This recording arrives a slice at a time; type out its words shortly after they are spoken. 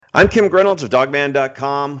I'm Kim Reynolds of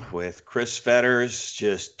Dogman.com with Chris Fetters,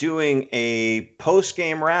 just doing a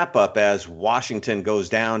post-game wrap-up as Washington goes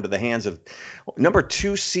down to the hands of number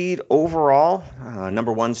 2 seed overall,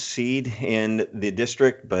 number 1 seed in the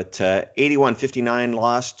district, but 81-59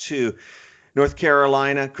 loss to North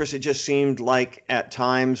Carolina. Chris, it just seemed like at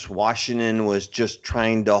times Washington was just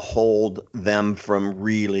trying to hold them from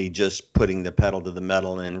really just putting the pedal to the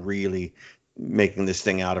metal and really making this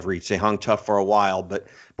thing out of reach. They hung tough for a while, but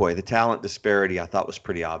boy, the talent disparity I thought was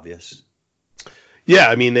pretty obvious. Yeah,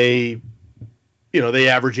 I mean they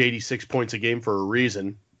average 86 points a game for a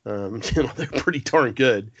reason. They're pretty darn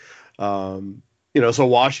good. So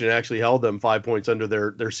Washington actually held them 5 points under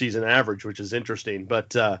their season average, which is interesting.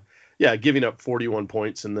 But yeah, giving up 41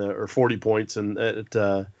 points or 40 points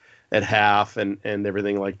at half and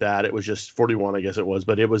everything like that. It was just 41, I guess it was,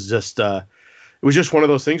 but it was just one of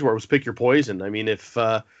those things where it was pick your poison. I mean,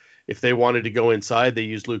 if they wanted to go inside, they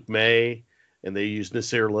used Luke May and they used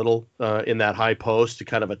Nasir Little in that high post to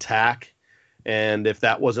kind of attack. And if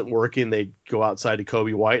that wasn't working, they'd go outside to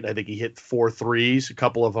Kobe White. I think he hit 4 threes. A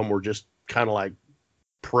couple of them were just kind of like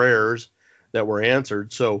prayers that were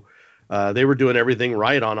answered. So they were doing everything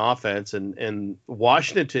right on offense. And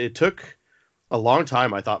Washington, it took a long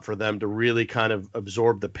time, I thought, for them to really kind of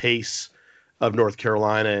absorb the pace of North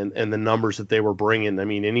Carolina and the numbers that they were bringing. I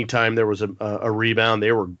mean, anytime there was a rebound,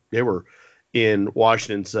 they were in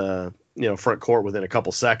Washington's front court within a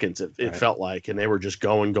couple seconds. It right. Felt like, and they were just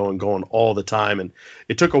going all the time. And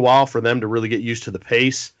it took a while for them to really get used to the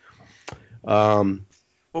pace.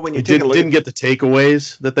 Well, when you didn't get the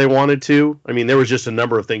takeaways that they wanted to. I mean, there was just a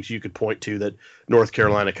number of things you could point to that North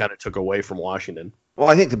Carolina kind of took away from Washington. Well,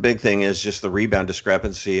 I think the big thing is just the rebound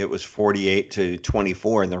discrepancy. It was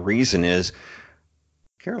 48-24, and the reason is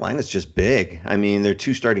Carolina's just big. I mean, their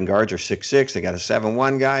 2 starting guards are 6'6". They got a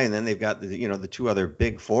 7'1" guy, and then they've got the 2 other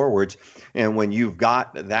big forwards. And when you've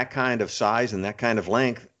got that kind of size and that kind of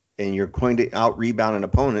length, and you're going to out rebound an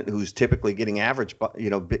opponent who's typically getting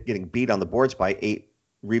getting beat on the boards by 8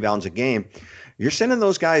 rebounds a game, you're sending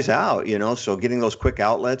those guys out, so getting those quick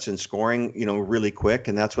outlets and scoring, really quick.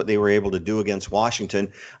 And that's what they were able to do against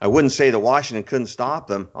Washington. I wouldn't say that Washington couldn't stop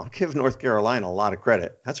them. I'll give North Carolina a lot of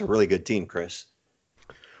credit. That's a really good team, Chris.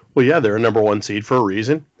 Well, yeah, they're a number 1 seed for a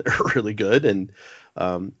reason. They're really good. And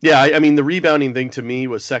I mean, the rebounding thing to me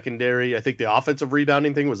was secondary. I think the offensive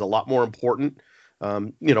rebounding thing was a lot more important.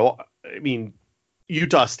 I mean,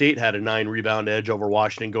 Utah State had a 9 rebound edge over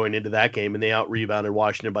Washington going into that game, and they out rebounded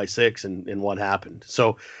Washington by 6. And what happened?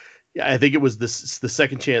 So, yeah, I think it was the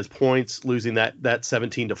second chance points, losing that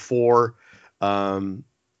 17-4.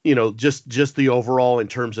 Just the overall in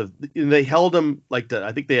terms of they held them I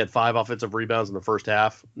think they had 5 offensive rebounds in the first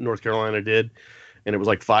half. North Carolina did, and it was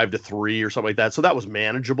like 5-3 or something like that. So that was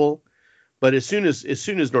manageable. But as soon as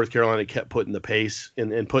North Carolina kept putting the pace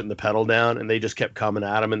and putting the pedal down, and they just kept coming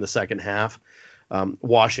at them in the second half,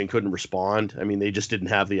 Washington couldn't respond. I mean, they just didn't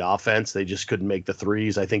have the offense. They just couldn't make the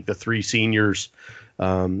threes. I think the 3 seniors,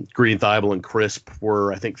 Green, Thibault, and Crisp,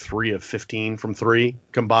 were, I think, 3 of 15 from 3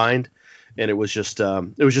 combined. And it was just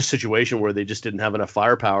a situation where they just didn't have enough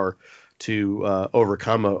firepower to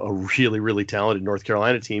overcome a really, really talented North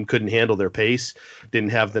Carolina team. Couldn't handle their pace, didn't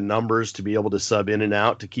have the numbers to be able to sub in and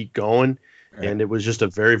out to keep going. Right. And it was just a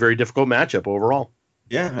very, very difficult matchup overall.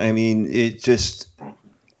 Yeah, I mean, it just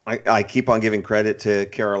I keep on giving credit to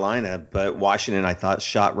Carolina, but Washington, I thought,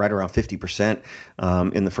 shot right around 50%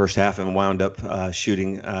 in the first half and wound up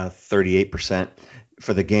shooting 38%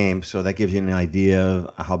 for the game. So that gives you an idea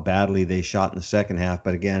of how badly they shot in the second half.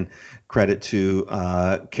 But again, credit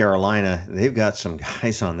to Carolina. They've got some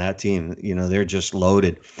guys on that team, they're just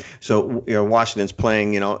loaded. So, Washington's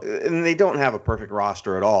playing, and they don't have a perfect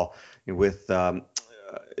roster at all with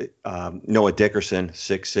Noah Dickerson,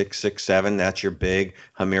 6'6", 6'7". That's your big.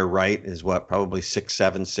 Hamir Wright is probably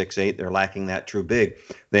 6'7", 6'8". They're lacking that true big.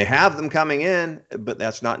 They have them coming in, but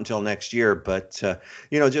that's not until next year. But,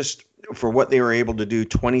 just for what they were able to do,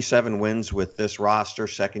 27 wins with this roster,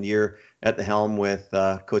 second year at the helm with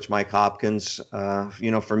Coach Mike Hopkins.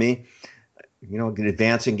 For me,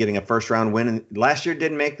 advancing, getting a first round win. And last year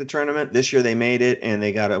didn't make the tournament. This year they made it, and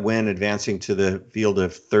they got a win, advancing to the field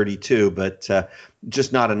of 32, but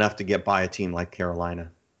just not enough to get by a team like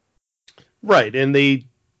Carolina. Right. And they,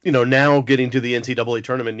 now getting to the NCAA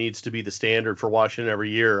tournament needs to be the standard for Washington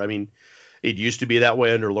every year. I mean, it used to be that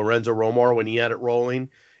way under Lorenzo Romar when he had it rolling.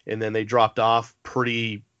 And then they dropped off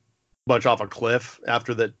pretty much off a cliff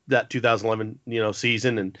after that 2011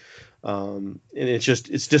 season, and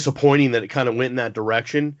it's disappointing that it kind of went in that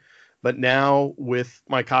direction. But now with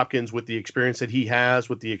Mike Hopkins, with the experience that he has,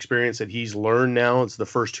 with the experience that he's learned now, it's the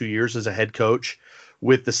first 2 years as a head coach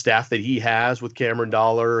with the staff that he has with Cameron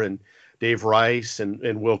Dollar and Dave Rice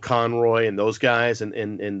and Will Conroy and those guys and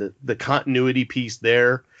the continuity piece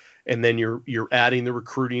there. And then you're adding the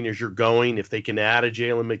recruiting as you're going. If they can add a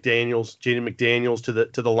Jaden McDaniels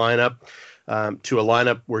to the lineup, to a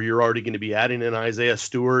lineup where you're already going to be adding an Isaiah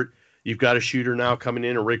Stewart. You've got a shooter now coming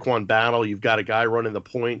in, a Raekwon Battle. You've got a guy running the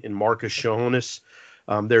point in Marcus Shohonis.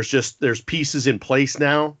 There's pieces in place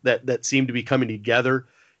now that seem to be coming together.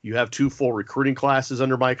 You have 2 full recruiting classes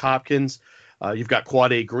under Mike Hopkins. You've got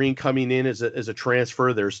Quade Green coming in as a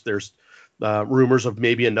transfer. There's rumors of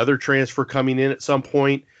maybe another transfer coming in at some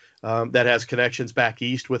point that has connections back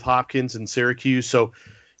east with Hopkins and Syracuse. So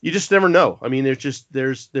you just never know. I mean,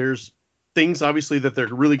 there's things obviously that they're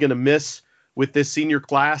really going to miss with this senior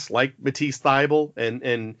class, like Matisse Thybulle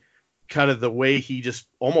and kind of the way he just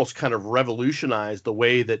almost kind of revolutionized the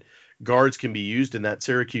way that guards can be used in that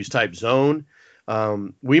Syracuse type zone.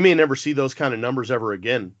 We may never see those kind of numbers ever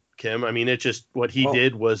again, Kim. I mean, it just, what he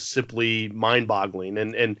did was simply mind boggling,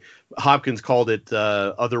 and Hopkins called it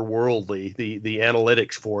otherworldly, the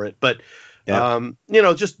analytics for it. But,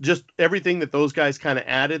 just everything that those guys kind of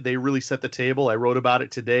added, they really set the table. I wrote about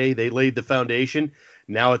it today. They laid the foundation.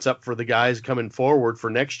 Now it's up for the guys coming forward for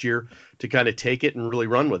next year to kind of take it and really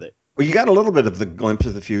run with it. Well, you got a little bit of the glimpse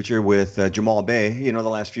of the future with Jamal Bey. The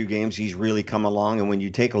last few games he's really come along. And when you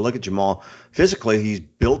take a look at Jamal, physically, he's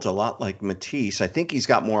built a lot like Matisse. I think he's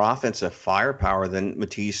got more offensive firepower than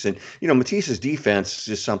Matisse. And, Matisse's defense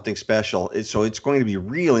is something special. So it's going to be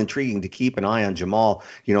real intriguing to keep an eye on Jamal,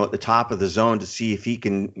 at the top of the zone to see if he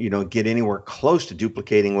can, get anywhere close to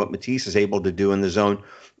duplicating what Matisse is able to do in the zone.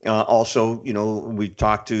 Also, we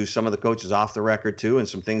talked to some of the coaches off the record too, and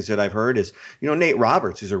some things that I've heard is, Nate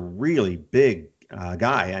Roberts is a really big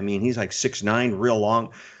guy. I mean, he's like 6'9", real long.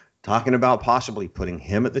 Talking about possibly putting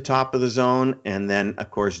him at the top of the zone, and then of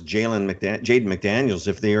course Jaden McDaniels,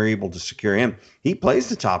 if they are able to secure him, he plays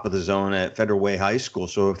the top of the zone at Federal Way High School.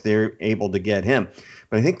 So if they're able to get him,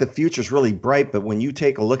 but I think the future's really bright. But when you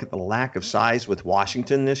take a look at the lack of size with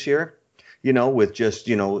Washington this year, with just,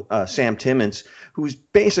 Sam Timmons, who's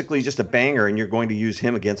basically just a banger, and you're going to use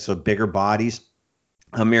him against the bigger bodies.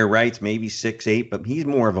 Amir Wright's maybe 6'8", but he's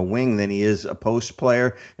more of a wing than he is a post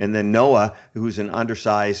player. And then Noah, who's an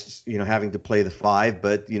undersized, having to play the 5,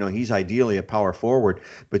 but, he's ideally a power forward.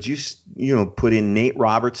 But you put in Nate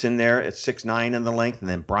Roberts in there at 6'9" in the length, and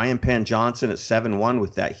then Brian Penn Johnson at 7'1"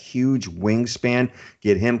 with that huge wingspan.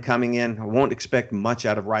 Get him coming in. I won't expect much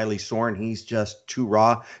out of Riley Soren. He's just too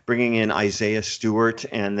raw. Bringing in Isaiah Stewart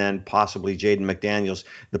and then possibly Jaden McDaniels,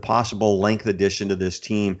 the possible length addition to this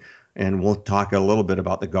team. And we'll talk a little bit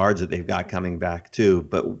about the guards that they've got coming back too.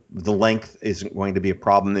 But the length isn't going to be a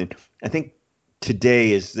problem. And I think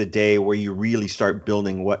today is the day where you really start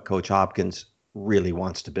building what Coach Hopkins really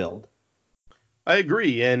wants to build. I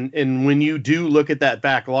agree. And when you do look at that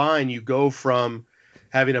back line, you go from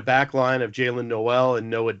having a back line of Jalen Noel and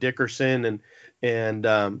Noah Dickerson and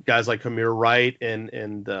guys like Amir Wright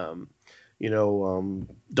and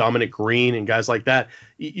Dominic Green and guys like that.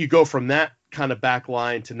 You go from that kind of back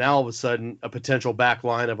line to now all of a sudden a potential back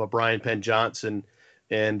line of a Brian Penn Johnson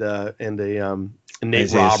and a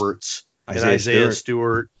Nate Roberts and Isaiah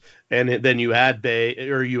Stewart. And then you add Bey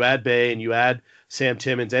and you add Sam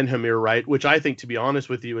Timmons and Amir Wright, which I think, to be honest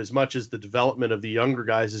with you, as much as the development of the younger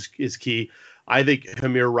guys is key, I think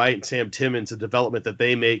Amir Wright and Sam Timmons, the development that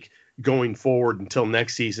they make going forward until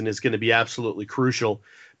next season is going to be absolutely crucial,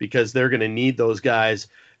 because they're going to need those guys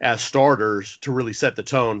as starters to really set the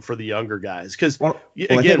tone for the younger guys. Because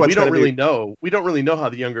again, we don't really know how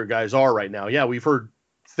the younger guys are right now. Yeah, we've heard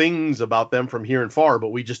things about them from here and far, but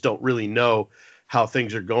we just don't really know how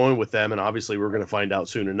things are going with them. And obviously we're going to find out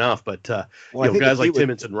soon enough. But guys like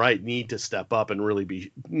Timmons and Wright need to step up and really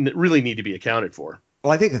need to be accounted for.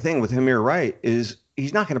 Well, I think the thing with Amir Wright is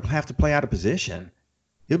he's not going to have to play out of position.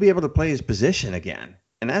 He'll be able to play his position again.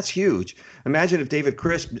 And that's huge. Imagine if David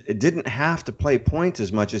Crisp didn't have to play points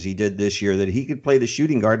as much as he did this year, that he could play the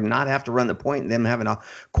shooting guard and not have to run the point, and them having a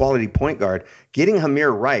quality point guard. Getting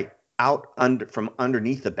Amir Wright out from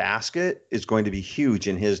underneath the basket is going to be huge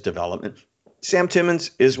in his development. Sam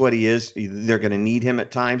Timmons is what he is. They're going to need him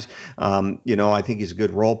at times. I think he's a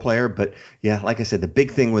good role player. But, yeah, like I said, the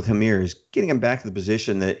big thing with Amir is getting him back to the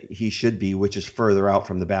position that he should be, which is further out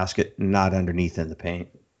from the basket, not underneath in the paint.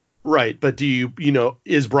 Right. But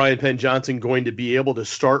is Brian Penn Johnson going to be able to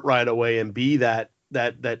start right away and be that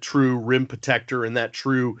true rim protector and that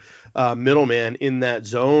true middleman in that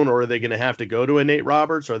zone? Or are they going to have to go to a Nate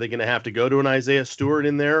Roberts? Or are they going to have to go to an Isaiah Stewart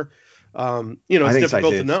in there? It's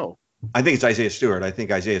difficult to know. I think it's Isaiah Stewart. I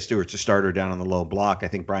think Isaiah Stewart's a starter down on the low block. I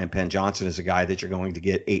think Brian Penn Johnson is a guy that you're going to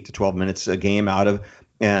get 8 to 12 minutes a game out of.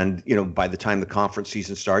 And, by the time the conference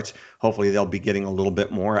season starts, hopefully they'll be getting a little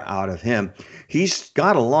bit more out of him. He's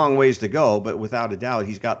got a long ways to go, but without a doubt,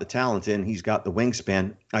 he's got the talent and he's got the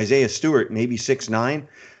wingspan. Isaiah Stewart, maybe 6'9".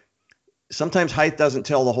 Sometimes height doesn't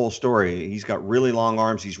tell the whole story. He's got really long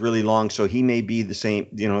arms. He's really long. So he may be the same,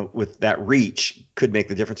 with that reach, could make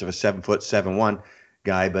the difference of a 7', 7'1"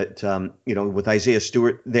 guy. But, with Isaiah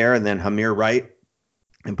Stewart there and then Hamir Wright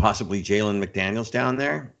and possibly Jalen McDaniels down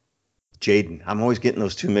there, Jaden. I'm always getting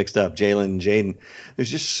those two mixed up, Jalen and Jaden.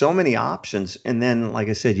 There's just so many options. And then, like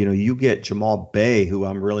I said, you get Jamal Bay, who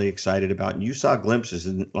I'm really excited about. And you saw glimpses,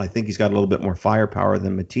 and I think he's got a little bit more firepower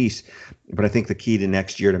than Matisse. But I think the key to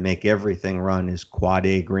next year to make everything run is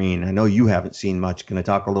Quade Green. I know you haven't seen much. Can I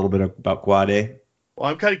talk a little bit about Quade? Well,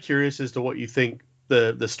 I'm kind of curious as to what you think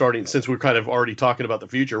the starting, since we're kind of already talking about the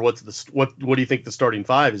future, what do you think the starting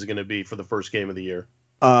five is going to be for the first game of the year?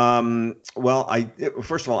 Well,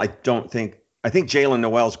 first of all, I think Jalen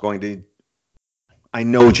Noel's I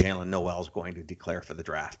know Jalen Noel's going to declare for the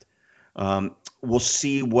draft. We'll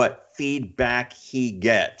see what feedback he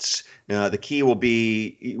gets. The key will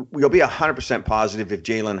be, we'll be 100% positive if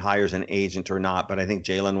Jalen hires an agent or not, but I think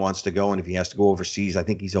Jalen wants to go, and if he has to go overseas, I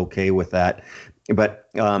think he's okay with that. But,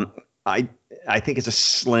 I think it's a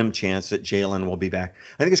slim chance that Jalen will be back.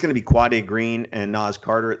 I think it's going to be Quade Green and Nas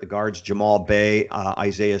Carter at the guards, Jamal Bay,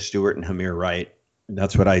 Isaiah Stewart, and Hamir Wright.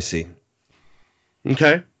 That's what I see.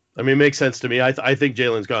 Okay. I mean, it makes sense to me. I think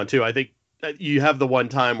Jalen's gone too. I think that you have the one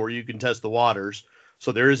time where you can test the waters,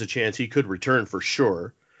 so there is a chance he could return for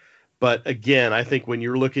sure. But again, I think when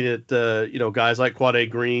you're looking at guys like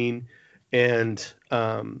Quade Green and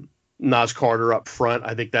Nas Carter up front,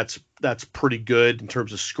 I think that's pretty good in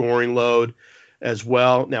terms of scoring load as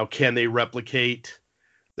well. Now, can they replicate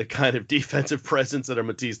the kind of defensive presence that a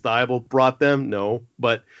Matisse Thybulle brought them? No,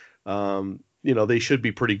 but they should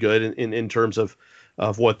be pretty good in terms of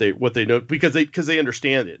what they know, because they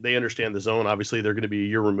understand it. They understand the zone. Obviously, they're going to be a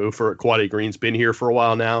year removed for it. Quade Green's been here for a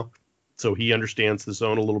while now, so he understands the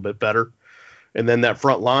zone a little bit better. And then that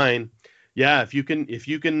front line, yeah, if you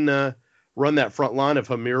can run that front line of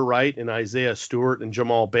Hamir Wright and Isaiah Stewart and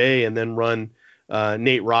Jamal Bay, and then run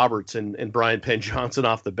Nate Roberts and Brian Penn Johnson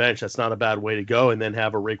off the bench, that's not a bad way to go. And then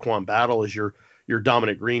have a Raekwon Battle as your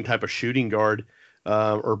Dominic Green type of shooting guard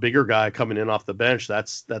or bigger guy coming in off the bench.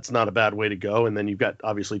 That's not a bad way to go. And then you've got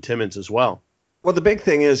obviously Timmons as well. Well, the big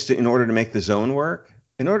thing is in order to make the zone work,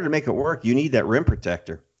 you need that rim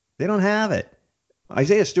protector. They don't have it.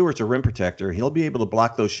 Isaiah Stewart's a rim protector. He'll be able to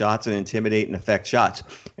block those shots and intimidate and affect shots.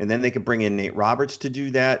 And then they can bring in Nate Roberts to do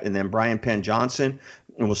that, and then Brian Penn Johnson.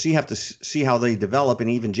 And we'll have to see how they develop, and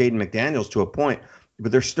even Jaden McDaniels to a point.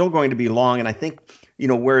 But they're still going to be long. And I think,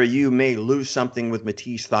 where you may lose something with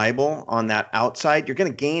Matisse Thybulle on that outside, you're going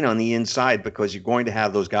to gain on the inside, because you're going to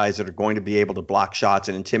have those guys that are going to be able to block shots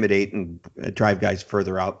and intimidate and drive guys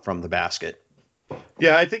further out from the basket.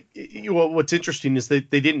 Yeah, I think what's interesting is that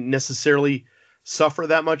they didn't necessarily suffer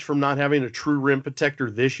that much from not having a true rim protector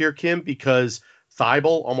this year, Kim, because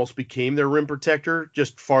Thybulle almost became their rim protector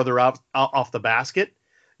just farther out off the basket,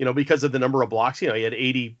 because of the number of blocks. He had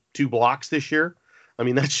 82 blocks this year. I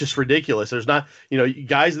mean, that's just ridiculous. There's not,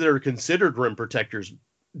 guys that are considered rim protectors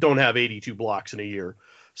don't have 82 blocks in a year.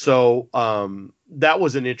 So that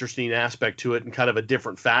was an interesting aspect to it and kind of a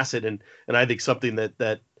different facet. And I think something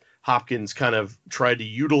that Hopkins kind of tried to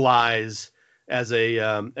utilize as a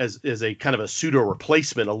kind of a pseudo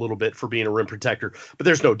replacement a little bit for being a rim protector. But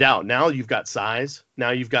there's no doubt now you've got size.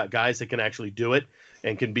 Now you've got guys that can actually do it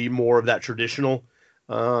and can be more of that traditional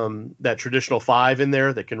five in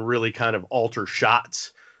there that can really kind of alter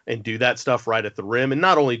shots and do that stuff right at the rim. And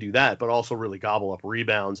not only do that, but also really gobble up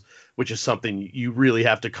rebounds, which is something you really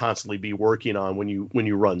have to constantly be working on when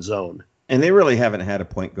you run zone. And they really haven't had a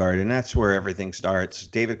point guard, and that's where everything starts.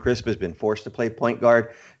 David Crisp has been forced to play point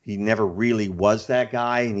guard. He never really was that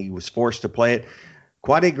guy, and he was forced to play it.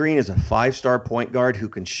 Quade Green is a 5-star point guard who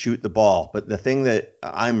can shoot the ball. But the thing that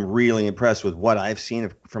I'm really impressed with what I've seen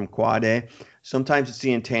from Quade, sometimes it's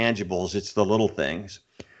the intangibles, it's the little things.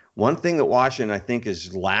 One thing that Washington, I think,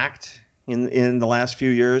 has lacked in the last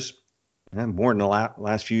few years, and more than the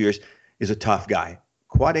last few years, is a tough guy.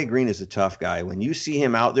 Quade Green is a tough guy. When you see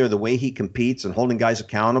him out there, the way he competes and holding guys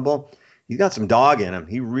accountable, he's got some dog in him.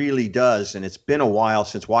 He really does. And it's been a while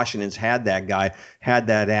since Washington's had that guy, had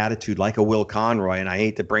that attitude like a Will Conroy. And I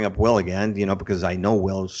hate to bring up Will again, because I know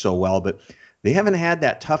Will so well, but they haven't had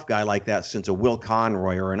that tough guy like that since a Will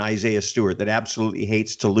Conroy or an Isaiah Stewart that absolutely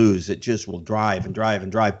hates to lose. It just will drive and drive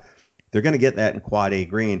and drive. They're going to get that in Quad A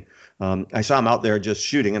Green. I saw him out there just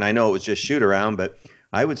shooting, and I know it was just shoot around, but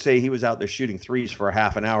I would say he was out there shooting threes for a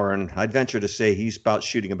half an hour, and I'd venture to say he's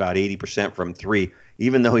shooting about 80% from three,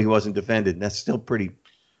 even though he wasn't defended. And that's still pretty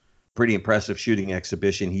impressive shooting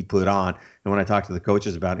exhibition he put on. And when I talk to the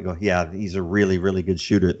coaches about it, I go, yeah, he's a really, really good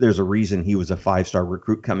shooter. There's a reason he was a 5-star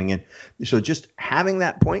recruit coming in. So just having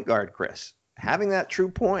that point guard, Chris, having that true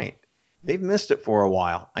point, they've missed it for a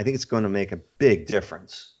while. I think it's going to make a big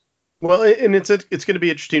difference. Well, and it's going to be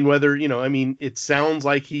interesting whether, I mean, it sounds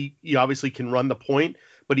like he obviously can run the point,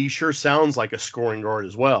 but he sure sounds like a scoring guard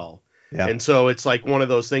as well. Yeah. And so it's like one of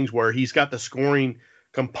those things where he's got the scoring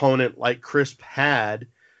component like Crisp had,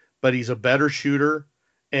 but he's a better shooter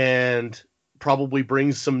and probably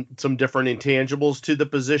brings some different intangibles to the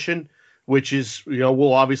position, which is,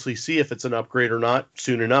 we'll obviously see if it's an upgrade or not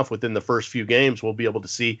soon enough. Within the first few games, we'll be able to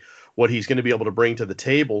see what he's going to be able to bring to the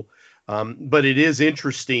table. But it is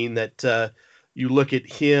interesting that you look at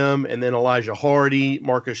him and then Elijah Hardy,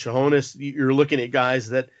 Marcus Shahonis, you're looking at guys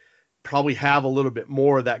that probably have a little bit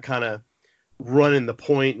more of that kind of running the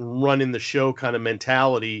point and running the show kind of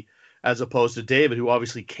mentality, as opposed to David, who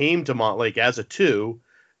obviously came to Montlake as a 2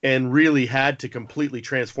 and really had to completely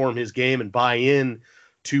transform his game and buy in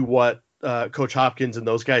to what Coach Hopkins and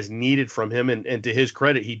those guys needed from him. And to his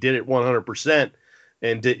credit, he did it 100%.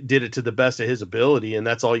 And did it to the best of his ability, and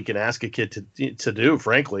that's all you can ask a kid to do,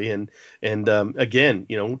 frankly. And again,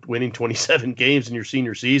 winning 27 games in your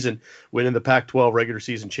senior season, winning the Pac-12 regular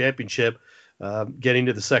season championship, getting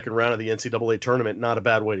to the second round of the NCAA tournament, not a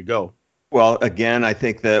bad way to go. Well, again, I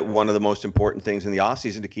think that one of the most important things in the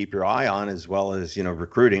offseason to keep your eye on, as well as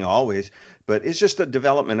recruiting always, but it's just the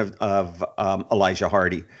development of Elijah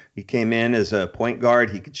Hardy. He came in as a point guard.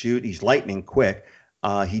 He could shoot. He's lightning quick.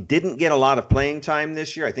 He didn't get a lot of playing time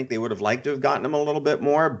this year. I think they would have liked to have gotten him a little bit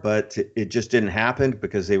more, but it just didn't happen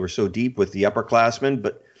because they were so deep with the upperclassmen.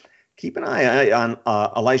 But keep an eye on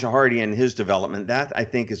Elijah Hardy and his development. That, I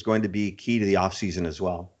think, is going to be key to the offseason as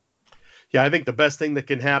well. Yeah, I think the best thing that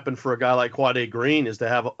can happen for a guy like Quad A Green is to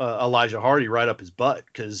have Elijah Hardy right up his butt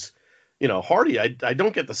because, Hardy, I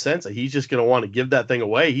don't get the sense that he's just going to want to give that thing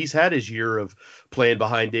away. He's had his year of playing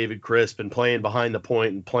behind David Crisp and playing behind the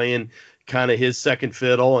point and playing kind of his second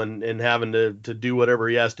fiddle and having to do whatever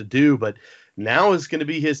he has to do. But now is going to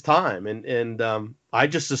be his time. And I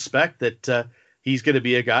just suspect that he's going to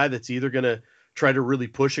be a guy that's either going to try to really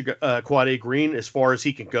push a Quad A Green as far as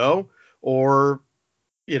he can go, or,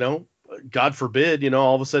 God forbid,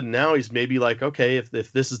 all of a sudden now he's maybe like, okay,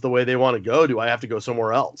 if this is the way they want to go, do I have to go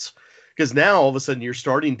somewhere else? Because now all of a sudden you're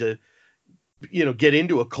starting to, get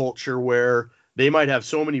into a culture where they might have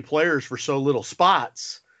so many players for so little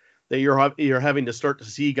spots that you're having to start to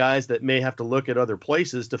see guys that may have to look at other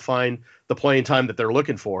places to find the playing time that they're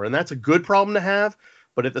looking for. And that's a good problem to have.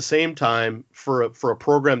 But at the same time, for a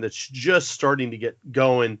program that's just starting to get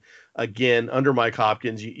going again under Mike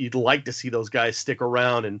Hopkins, you'd like to see those guys stick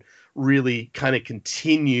around and really kind of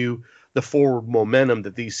continue the forward momentum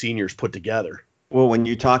that these seniors put together. Well, when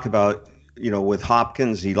you talk about, with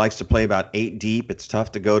Hopkins, he likes to play about 8 deep. It's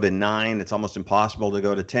tough to go to 9. It's almost impossible to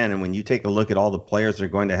go to 10. And when you take a look at all the players they're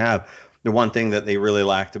going to have, the one thing that they really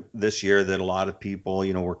lacked this year that a lot of people,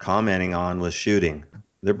 were commenting on was shooting.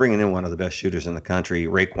 They're bringing in one of the best shooters in the country,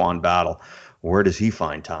 Raekwon Battle. Where does he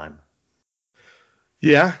find time?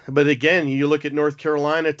 Yeah, but again, you look at North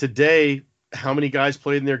Carolina today, how many guys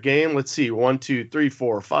played in their game? Let's see, 1, 2, 3,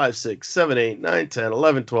 4, 5, 6, 7, 8, 9, 10,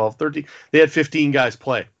 11, 12, 13. They had 15 guys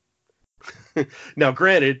play. Now,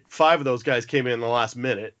 granted, 5 of those guys came in the last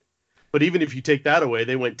minute, but even if you take that away,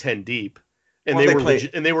 they went 10 deep, and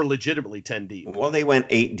they were legitimately 10 deep. Well, they went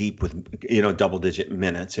 8 deep with double-digit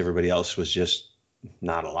minutes. Everybody else was just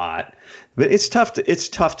not a lot. But it's tough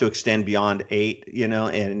to extend beyond 8,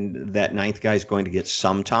 and that 9th guy is going to get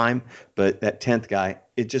some time, but that 10th guy,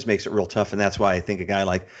 it just makes it real tough, and that's why I think a guy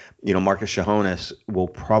like Marcus Shahonis will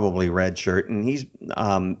probably redshirt, and he's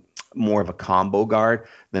more of a combo guard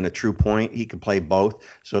than a true point. He can play both,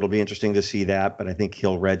 so it'll be interesting to see that. But I think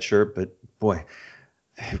he'll redshirt. But boy,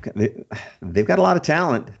 they've got a lot of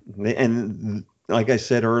talent, and like I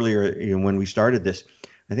said earlier, when we started this,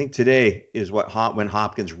 I think today is when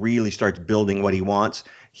Hopkins really starts building what he wants.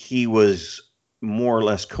 He was more or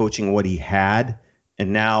less coaching what he had,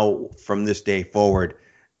 and now from this day forward,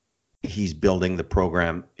 he's building the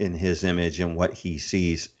program in his image and what he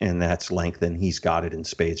sees, and that's length, and he's got it in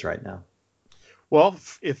spades right now. Well,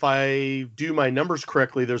 if I do my numbers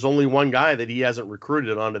correctly, there's only one guy that he hasn't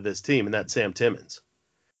recruited onto this team, and that's Sam Timmons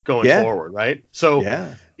going forward, right? So,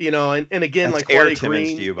 and again, that's like Air Quad A Timmons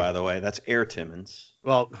Green, to you, by the way. That's Air Timmons.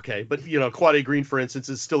 Well, okay, but Quad A Green, for instance,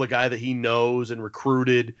 is still a guy that he knows and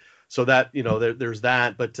recruited. So that, there's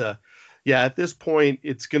that. But yeah, at this point,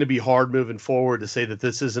 it's going to be hard moving forward to say that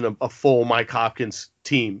this isn't a full Mike Hopkins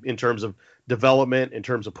team in terms of development, in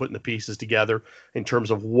terms of putting the pieces together, in terms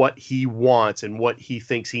of what he wants and what he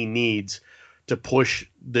thinks he needs to push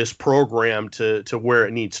this program to where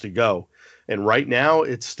it needs to go. And right now,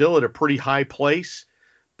 it's still at a pretty high place.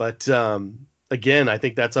 But again, I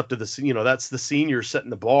think that's up to that's the seniors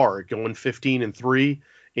setting the bar, going 15-3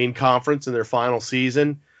 in conference in their final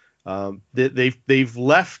season. They've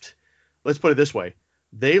left. Let's put it this way: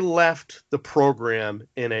 they left the program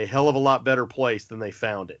in a hell of a lot better place than they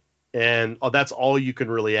found it, and that's all you can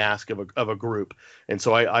really ask of a group. And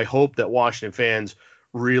so I hope that Washington fans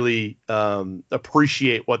really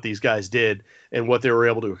appreciate what these guys did and what they were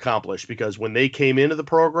able to accomplish, because when they came into the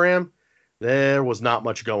program, there was not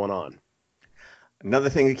much going on.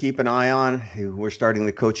 Another thing to keep an eye on, we're starting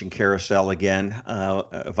the coaching carousel again.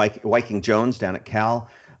 Viking Jones down at Cal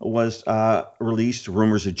was released.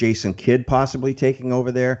 Rumors of Jason Kidd possibly taking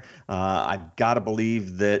over there. I've got to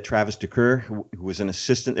believe that Travis DeCuire, who was an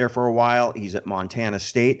assistant there for a while, he's at Montana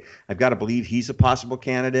State. I've got to believe he's a possible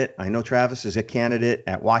candidate. I know Travis is a candidate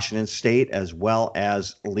at Washington State, as well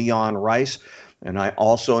as Leon Rice. And I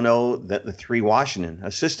also know that the 3 Washington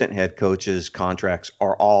assistant head coaches' contracts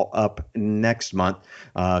are all up next month.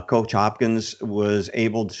 Coach Hopkins was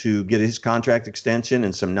able to get his contract extension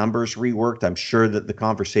and some numbers reworked. I'm sure that the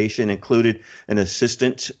conversation included an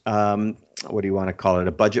assistant, what do you want to call it,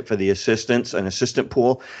 a budget for the assistants, an assistant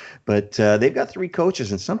pool. But they've got 3 coaches.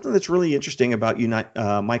 And something that's really interesting about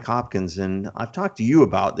Mike Hopkins, and I've talked to you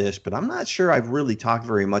about this, but I'm not sure I've really talked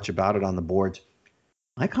very much about it on the boards.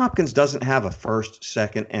 Mike Hopkins doesn't have a first,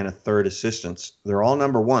 second, and a third assistants. They're all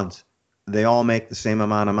number ones. They all make the same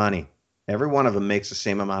amount of money. Every one of them makes the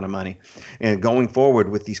same amount of money. And going forward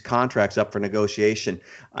with these contracts up for negotiation,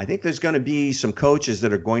 I think there's going to be some coaches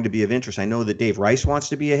that are going to be of interest. I know that Dave Rice wants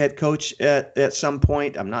to be a head coach at some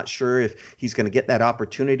point. I'm not sure if he's going to get that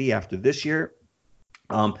opportunity after this year.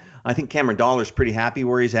 I think Cameron Dollar's pretty happy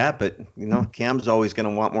where he's at, but Cam's always going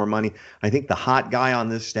to want more money. I think the hot guy on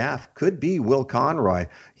this staff could be Will Conroy.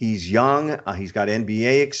 He's young. He's got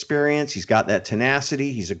NBA experience. He's got that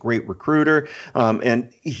tenacity. He's a great recruiter,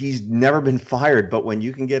 and he's never been fired. But when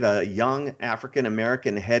you can get a young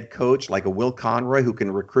African-American head coach like a Will Conroy who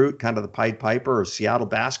can recruit, kind of the Pied Piper of Seattle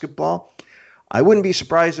basketball, I wouldn't be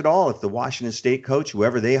surprised at all if the Washington State coach,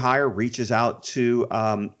 whoever they hire, reaches out to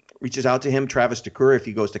him, Travis DeCuire, if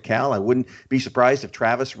he goes to Cal. I wouldn't be surprised if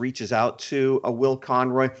Travis reaches out to a Will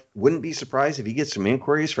Conroy. Wouldn't be surprised if he gets some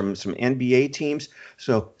inquiries from some NBA teams.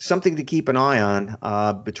 So something to keep an eye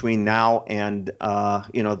on between now and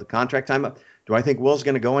the contract time. Do I think Will's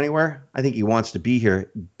going to go anywhere? I think he wants to be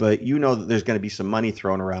here, but that there's going to be some money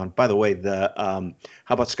thrown around. By the way, how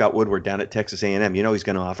about Scott Woodward down at Texas A&M? He's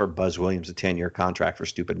going to offer Buzz Williams a 10-year contract for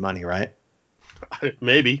stupid money, right?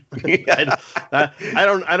 Maybe. I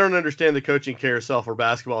don't understand the coaching carousel for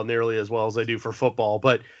basketball nearly as well as I do for football,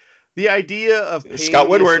 but the idea of Scott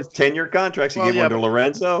Woodward 10-year contracts, you give one to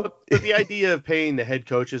Lorenzo. But the idea of paying the head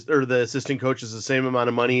coaches or the assistant coaches the same amount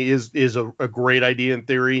of money is a great idea in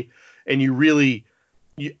theory, and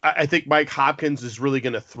I think Mike Hopkins is really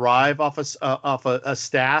going to thrive off a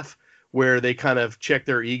staff where they kind of check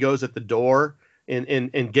their egos at the door.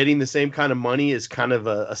 And getting the same kind of money is kind of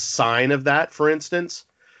a sign of that, for instance.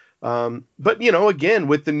 But, again,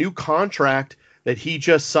 with the new contract that he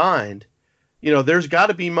just signed, there's got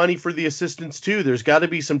to be money for the assistants too. There's got to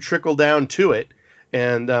be some trickle down to it.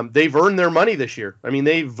 And they've earned their money this year. I mean,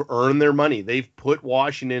 they've earned their money. They've put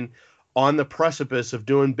Washington on the precipice of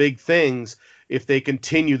doing big things if they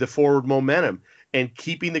continue the forward momentum. And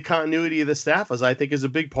keeping the continuity of the staff, as I think, is a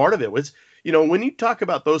big part of it. When you talk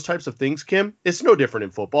about those types of things, Kim, it's no different in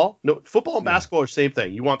football. No, football and basketball are the same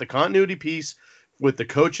thing. You want the continuity piece with the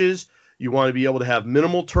coaches. You want to be able to have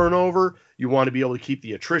minimal turnover. You want to be able to keep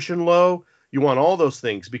the attrition low. You want all those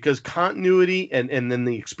things because continuity and then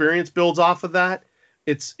the experience builds off of that.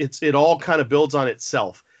 It all kind of builds on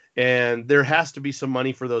itself. And there has to be some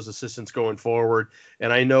money for those assistants going forward.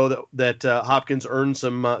 And I know that Hopkins earned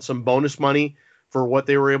some bonus money for what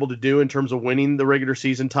they were able to do in terms of winning the regular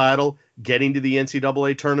season title, getting to the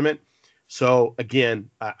NCAA tournament. So again,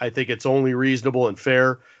 I think it's only reasonable and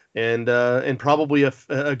fair, and probably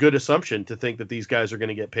a good assumption to think that these guys are going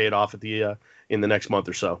to get paid off in the next month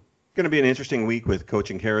or so. Going to be an interesting week with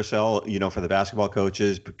coaching carousel, for the basketball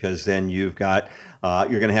coaches, because then you've got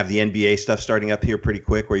you're going to have the NBA stuff starting up here pretty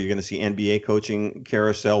quick, where you're going to see NBA coaching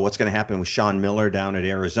carousel. What's going to happen with Sean Miller down at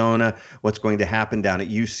Arizona? What's going to happen down at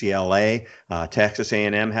UCLA? Texas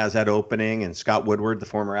A&M has that opening, and Scott Woodward, the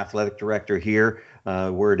former athletic director here,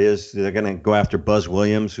 word is they're going to go after Buzz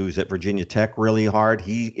Williams, who's at Virginia Tech, really hard.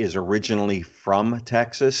 He is originally from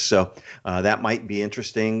Texas, so that might be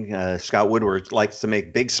interesting. Scott Woodward likes to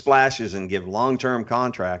make big splashes and give long-term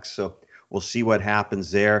contracts, so we'll see what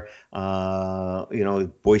happens there.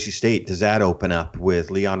 Boise State, does that open up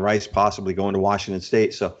with Leon Rice possibly going to Washington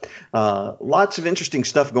State? So lots of interesting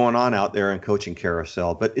stuff going on out there in coaching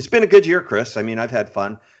carousel. But it's been a good year, Chris. I mean, I've had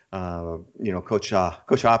fun. Coach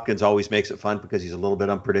Hopkins always makes it fun because he's a little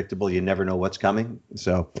bit unpredictable. You never know what's coming.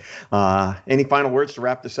 So any final words to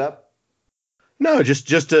wrap this up? No,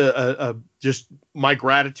 just my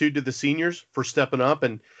gratitude to the seniors for stepping up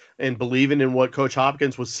and believing in what Coach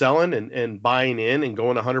Hopkins was selling and buying in and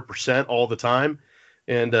going 100% all the time.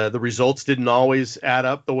 And the results didn't always add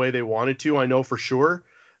up the way they wanted to, I know for sure.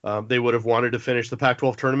 They would have wanted to finish the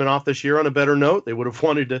Pac-12 tournament off this year on a better note. They would have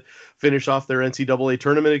wanted to finish off their NCAA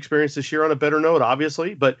tournament experience this year on a better note,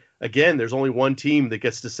 obviously. But again, there's only one team that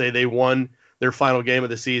gets to say they won their final game of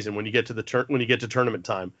the season when you get to tournament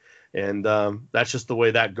time. And that's just the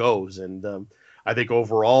way that goes. And I think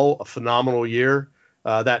overall, a phenomenal year.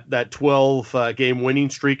 That 12 game winning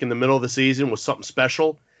streak in the middle of the season was something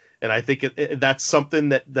special. And I think that's something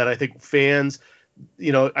that I think fans,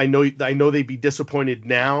 I know they'd be disappointed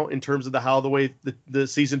now in terms of the way the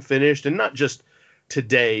season finished, and not just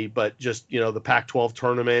today, but just, the Pac-12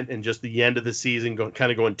 tournament and just the end of the season going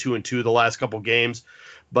 2-2 the last couple games.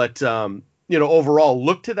 But, overall,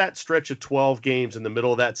 look to that stretch of 12 games in the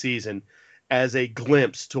middle of that season as a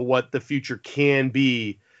glimpse to what the future can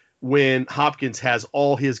be when Hopkins has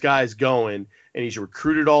all his guys going and he's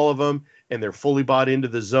recruited all of them and they're fully bought into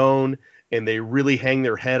the zone and they really hang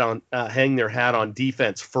their hat on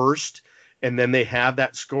defense first. And then they have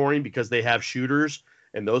that scoring because they have shooters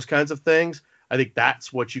and those kinds of things. I think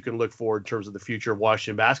that's what you can look for in terms of the future of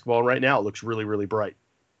Washington basketball. And right now it looks really, really bright.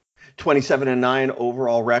 27-9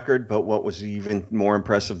 overall record. But what was even more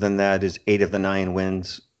impressive than that is 8 of the 9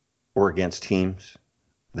 wins were against teams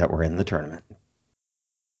that were in the tournament.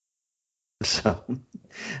 So,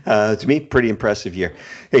 to me, pretty impressive year.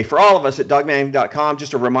 Hey, for all of us at dogman.com,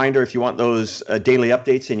 just a reminder, if you want those daily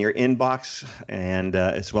updates in your inbox and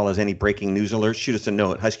as well as any breaking news alerts, shoot us a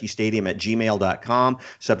note, huskystadium@gmail.com,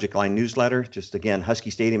 subject line newsletter. Just again,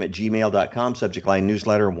 huskystadium@gmail.com, subject line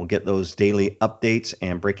newsletter, and we'll get those daily updates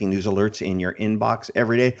and breaking news alerts in your inbox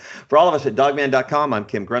every day. For all of us at dogman.com, I'm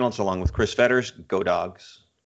Kim Reynolds along with Chris Fetters. Go Dogs.